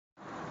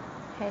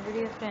Hello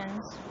dear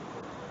friends,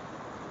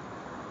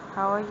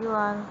 how are you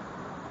all?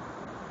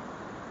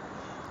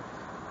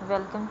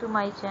 Welcome to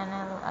my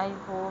channel. I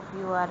hope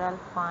you are all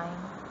fine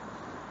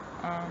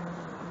and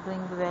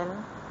doing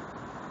well.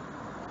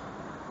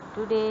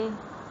 Today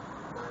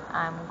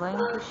I am going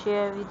to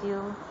share with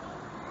you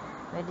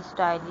very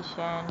stylish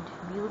and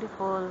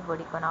beautiful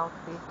bodycon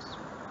outfits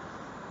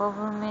for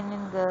women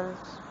and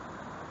girls.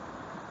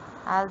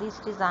 All these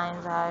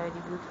designs are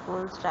very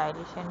beautiful,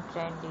 stylish and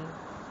trendy.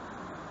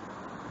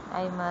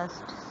 I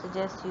must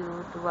suggest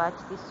you to watch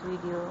this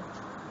video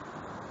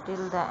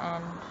till the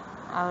end.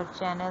 Our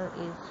channel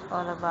is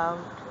all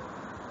about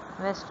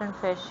Western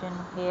fashion.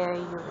 Here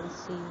you will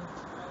see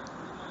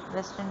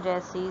Western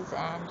dresses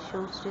and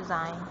shoes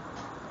design.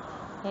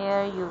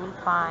 Here you will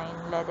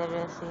find leather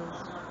dresses,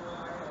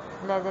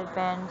 leather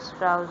pants,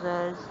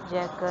 trousers,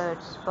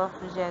 jackets,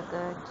 puffed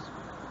jackets,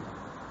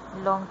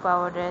 long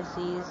power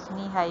dresses,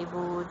 knee-high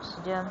boots,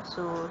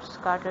 jumpsuits,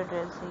 skater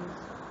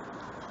dresses,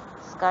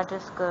 skater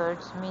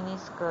skirts, mini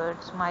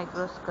skirts,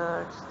 micro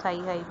skirts,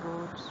 thigh-high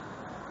boots,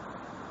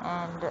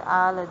 and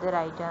all other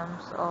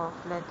items of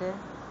leather.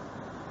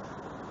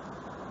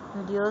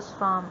 Videos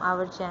from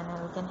our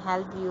channel can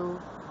help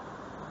you.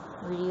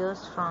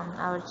 Videos from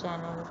our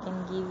channel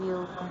can give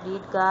you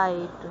complete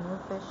guide to new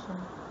fashion.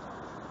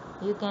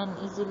 You can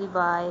easily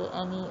buy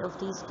any of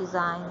these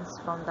designs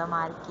from the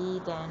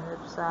market and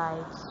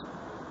websites.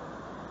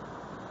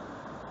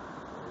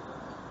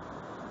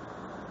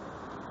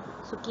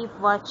 So keep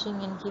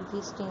watching and keep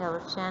visiting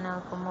our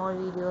channel for more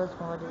videos,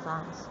 more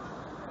designs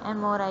and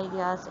more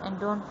ideas,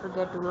 and don't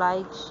forget to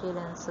like, share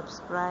and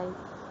subscribe.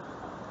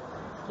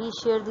 Please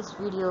share this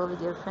video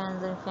with your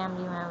friends and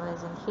family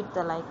members and hit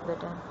the like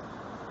button.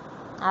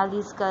 All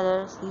these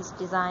colors, these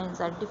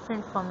designs are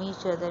different from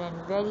each other and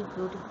very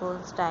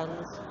beautiful,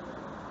 stylish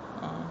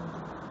and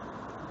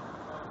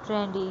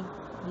trendy.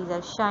 These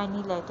are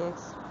shiny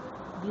latex,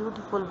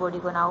 beautiful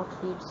bodycon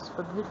outfits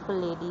for beautiful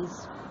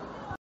ladies.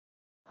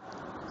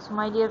 So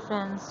my dear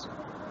friends,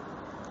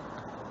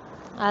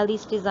 all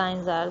these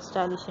designs are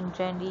stylish and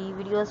trendy.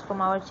 Videos from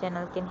our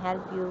channel can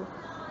help you.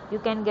 You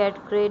can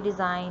get great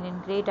design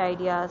and great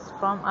ideas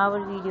from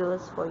our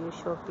videos for your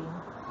shopping.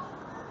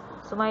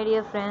 So my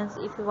dear friends,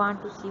 if you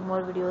want to see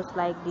more videos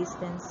like this,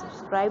 then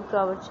subscribe to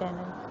our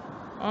channel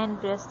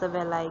and press the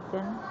bell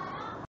icon.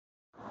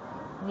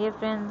 Dear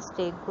friends,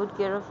 take good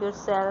care of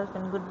yourself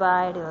and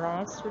goodbye till the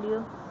next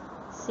video.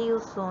 See you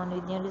soon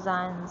with new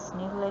designs,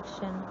 new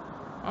collection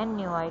and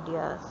new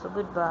ideas. So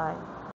goodbye.